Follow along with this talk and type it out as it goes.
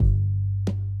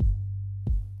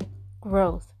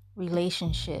growth,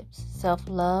 relationships,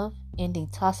 self-love, ending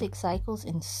toxic cycles,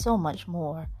 and so much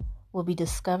more will be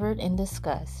discovered and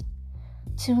discussed.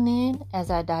 Tune in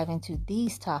as I dive into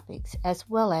these topics as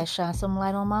well as shine some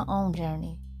light on my own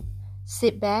journey.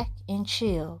 Sit back and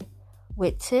chill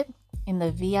with Tip in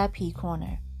the VIP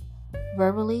corner,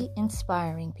 verbally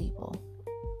inspiring people.